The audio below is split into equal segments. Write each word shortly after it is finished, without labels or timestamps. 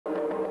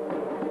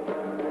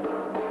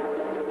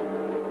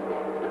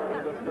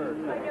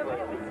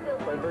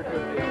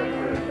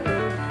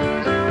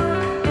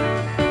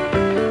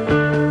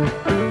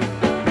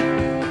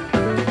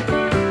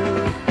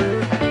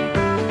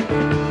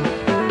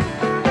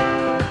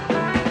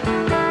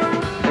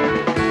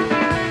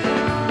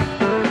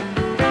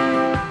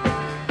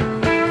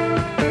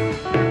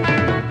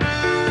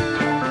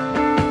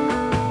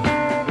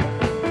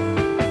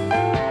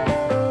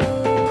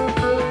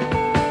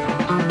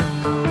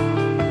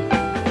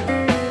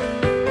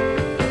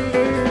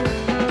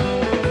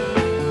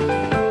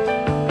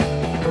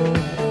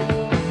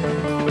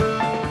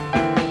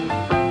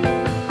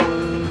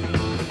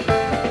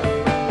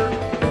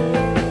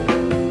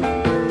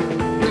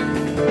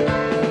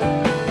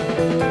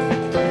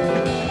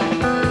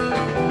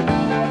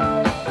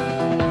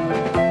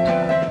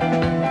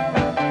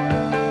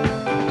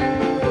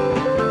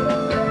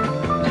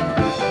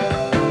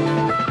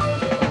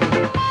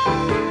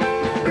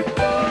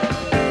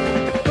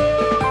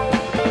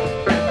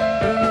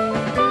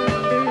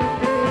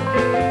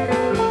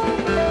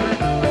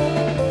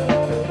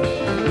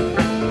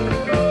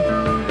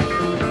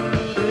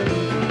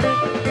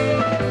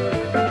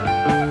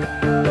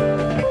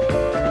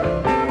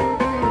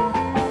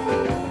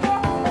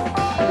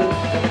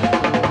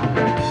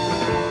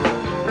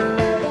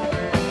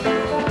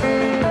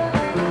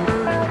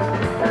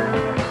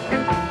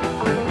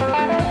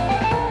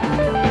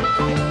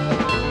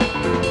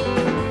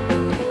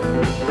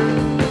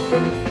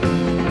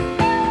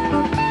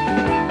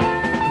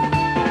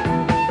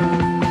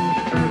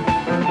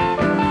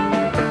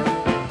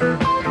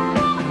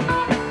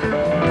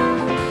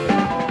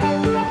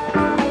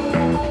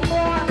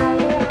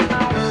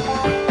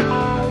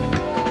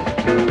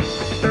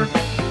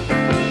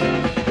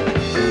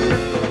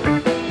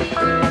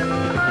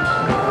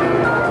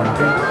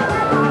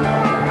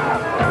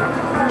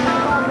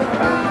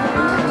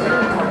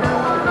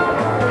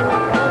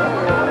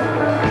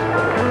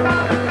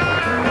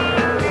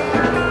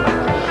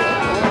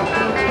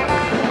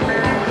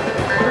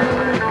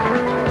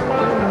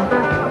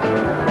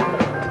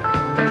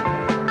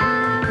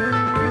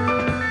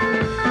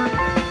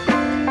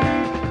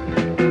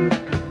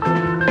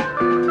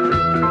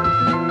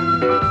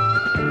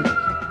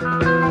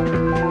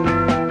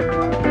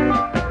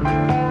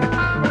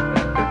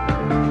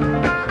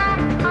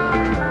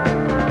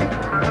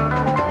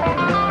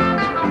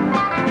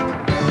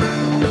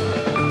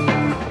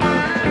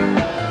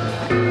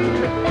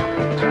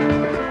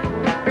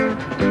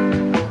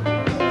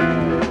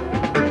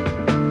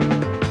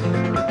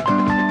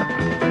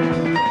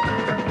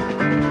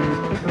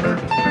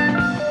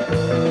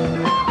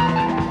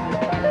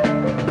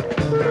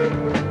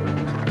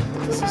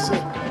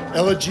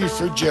Elegy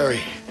for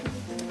Jerry.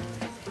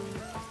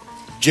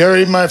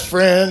 Jerry, my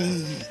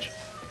friend,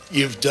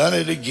 you've done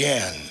it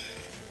again.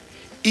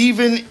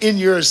 Even in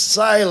your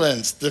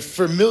silence, the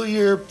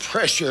familiar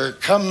pressure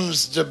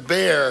comes to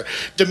bear,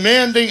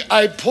 demanding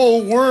I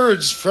pull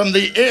words from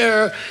the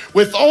air,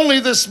 with only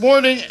this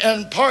morning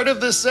and part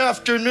of this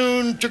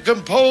afternoon to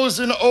compose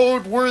an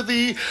ode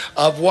worthy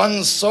of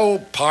one so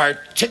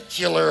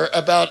particular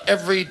about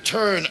every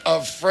turn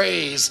of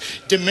phrase,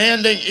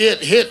 demanding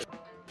it hit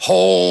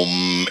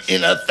home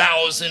in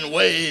 1,000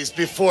 ways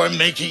before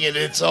making it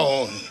its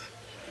own.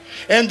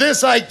 And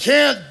this I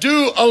can't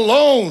do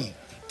alone.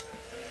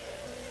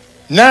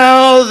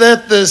 Now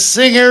that the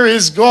singer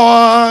is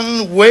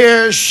gone,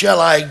 where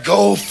shall I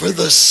go for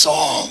the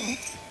song?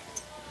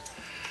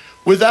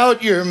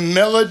 Without your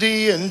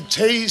melody and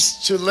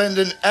taste to lend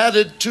an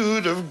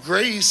attitude of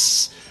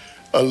grace,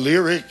 a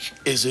lyric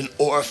is an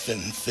orphan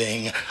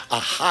thing, a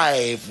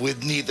hive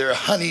with neither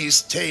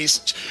honey's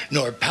taste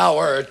nor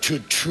power to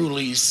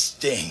truly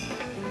sting.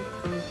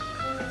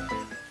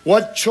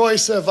 What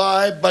choice have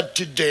I but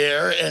to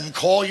dare and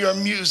call your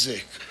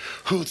music,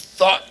 who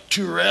thought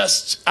to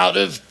rest out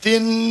of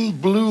thin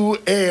blue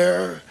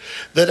air,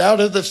 that out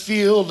of the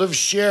field of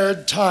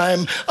shared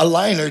time a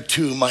line or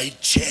two might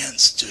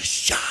chance to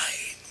shine?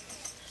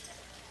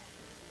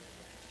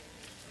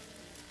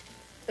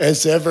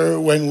 As ever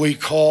when we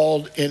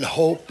called in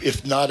hope,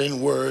 if not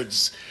in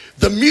words,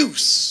 the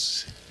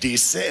muse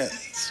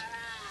descends.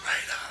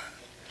 Right on.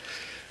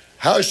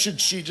 How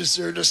should she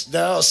desert us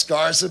now?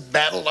 Scars of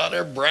battle on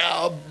her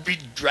brow,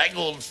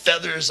 bedraggled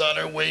feathers on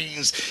her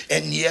wings,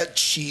 and yet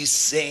she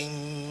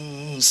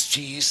sings,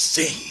 she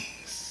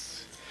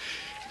sings.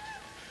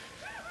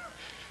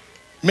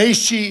 May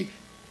she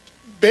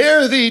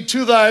bear thee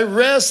to thy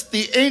rest,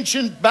 the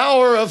ancient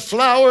bower of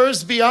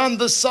flowers, beyond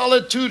the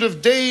solitude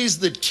of days,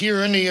 the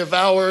tyranny of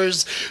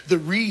hours. The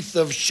wreath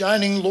of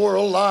shining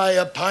laurel lie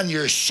upon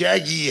your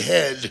shaggy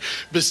head,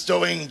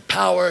 bestowing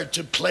power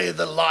to play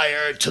the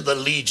lyre to the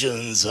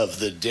legions of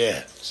the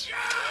dead.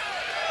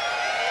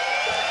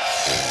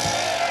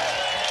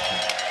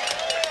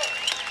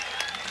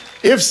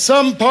 If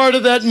some part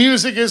of that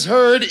music is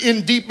heard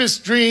in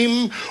deepest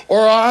dream,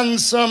 or on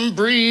some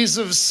breeze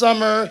of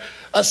summer,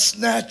 a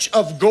snatch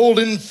of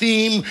golden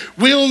theme,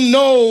 we'll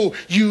know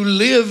you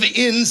live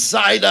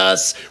inside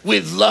us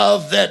with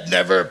love that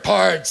never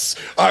parts.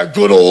 Our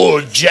good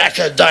old Jack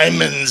of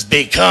Diamonds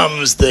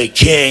becomes the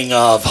King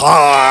of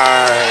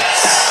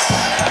Hearts.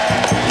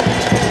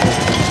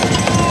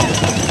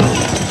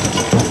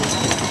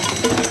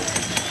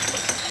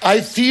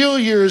 I feel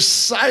your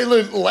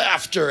silent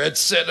laughter at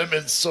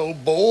sentiments so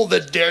bold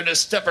that dare to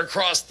step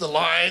across the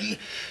line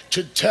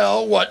to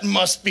tell what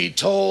must be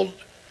told.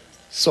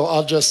 So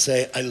I'll just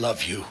say I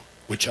love you,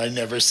 which I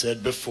never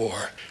said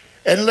before.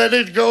 And let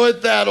it go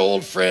at that,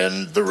 old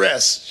friend. The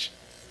rest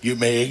you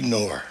may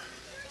ignore.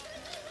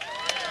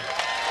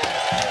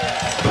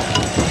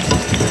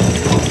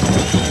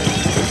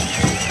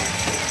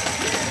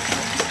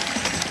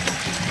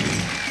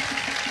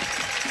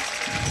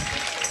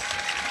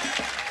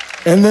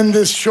 And then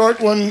this short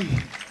one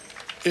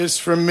is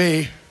from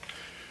me,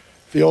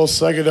 the old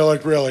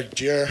psychedelic relic,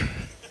 Jer.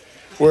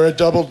 We're a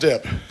double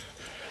dip.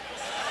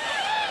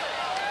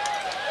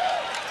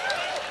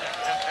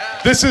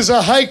 This is a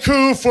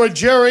haiku for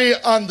Jerry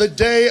on the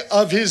day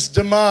of his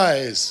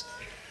demise.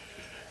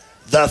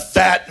 The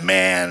fat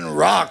man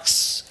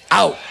rocks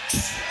out.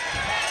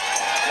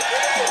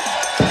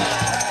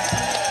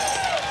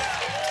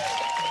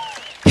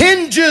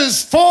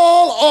 Hinges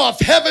fall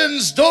off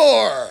heaven's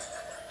door.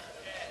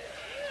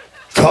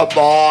 Come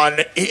on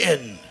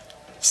in,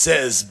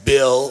 says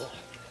Bill.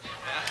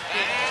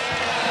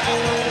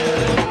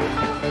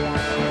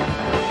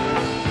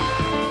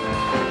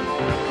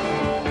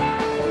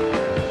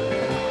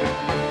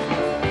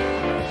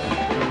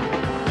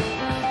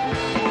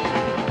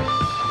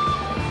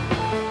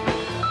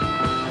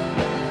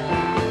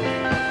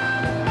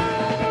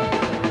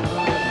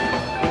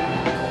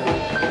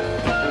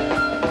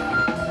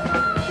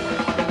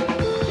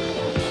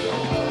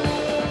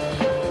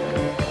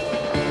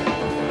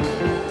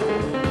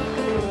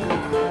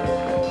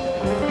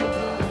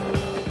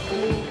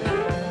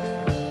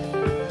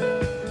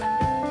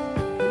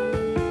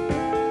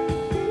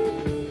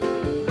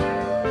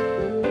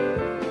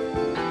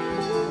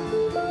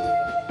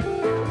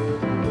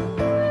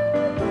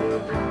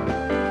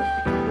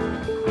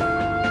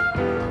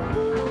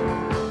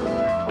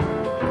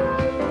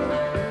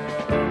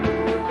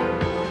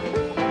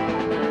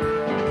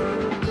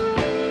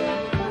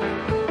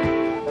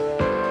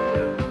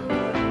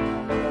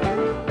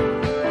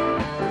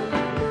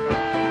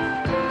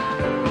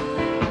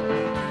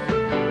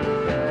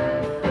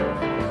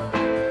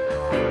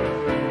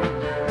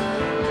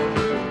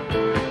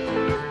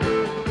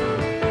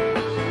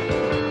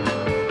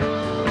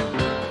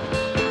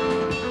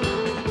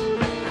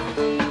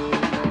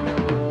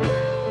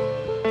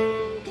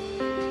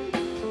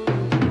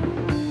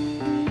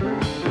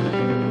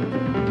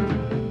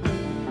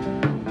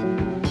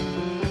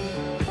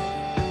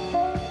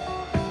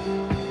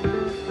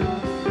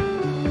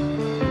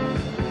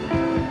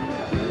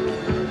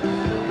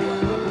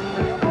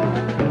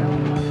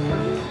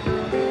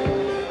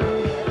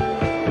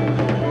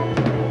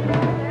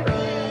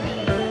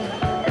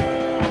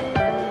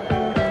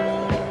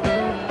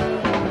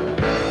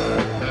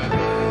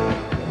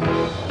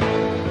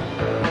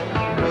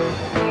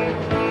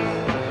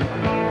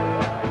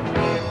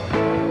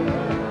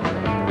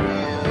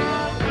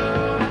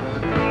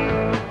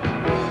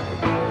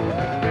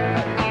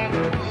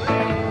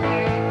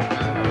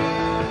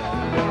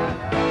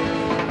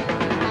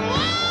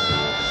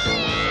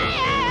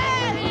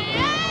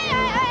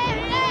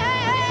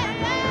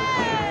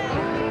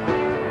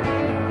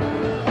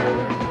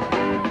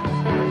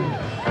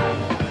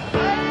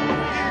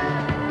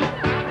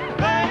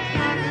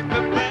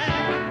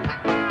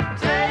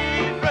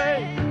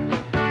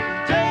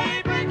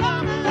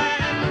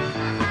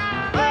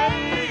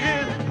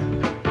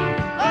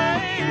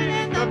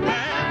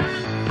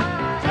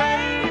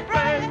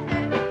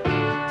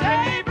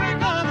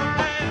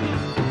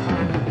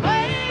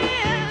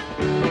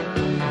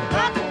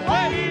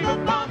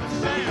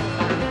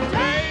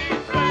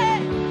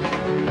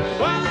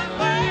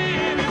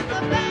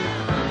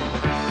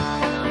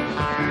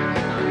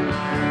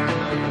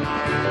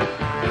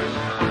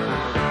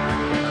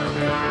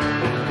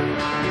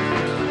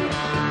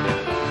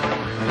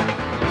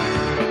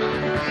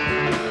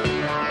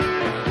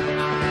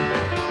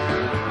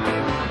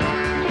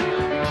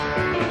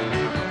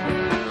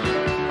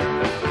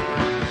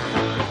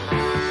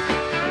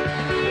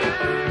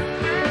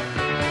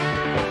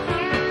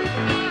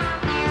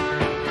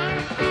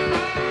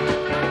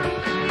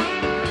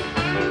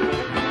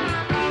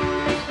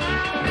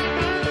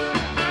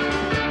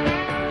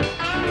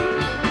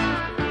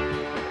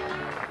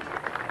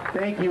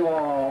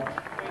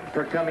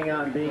 for coming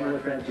out and being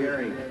with us,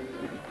 Jerry.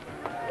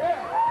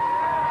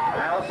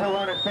 I also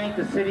want to thank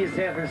the city of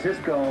San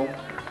Francisco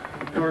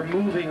for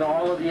moving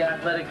all of the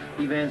athletic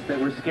events that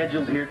were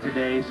scheduled here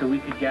today so we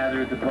could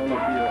gather at the Polo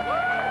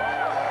field.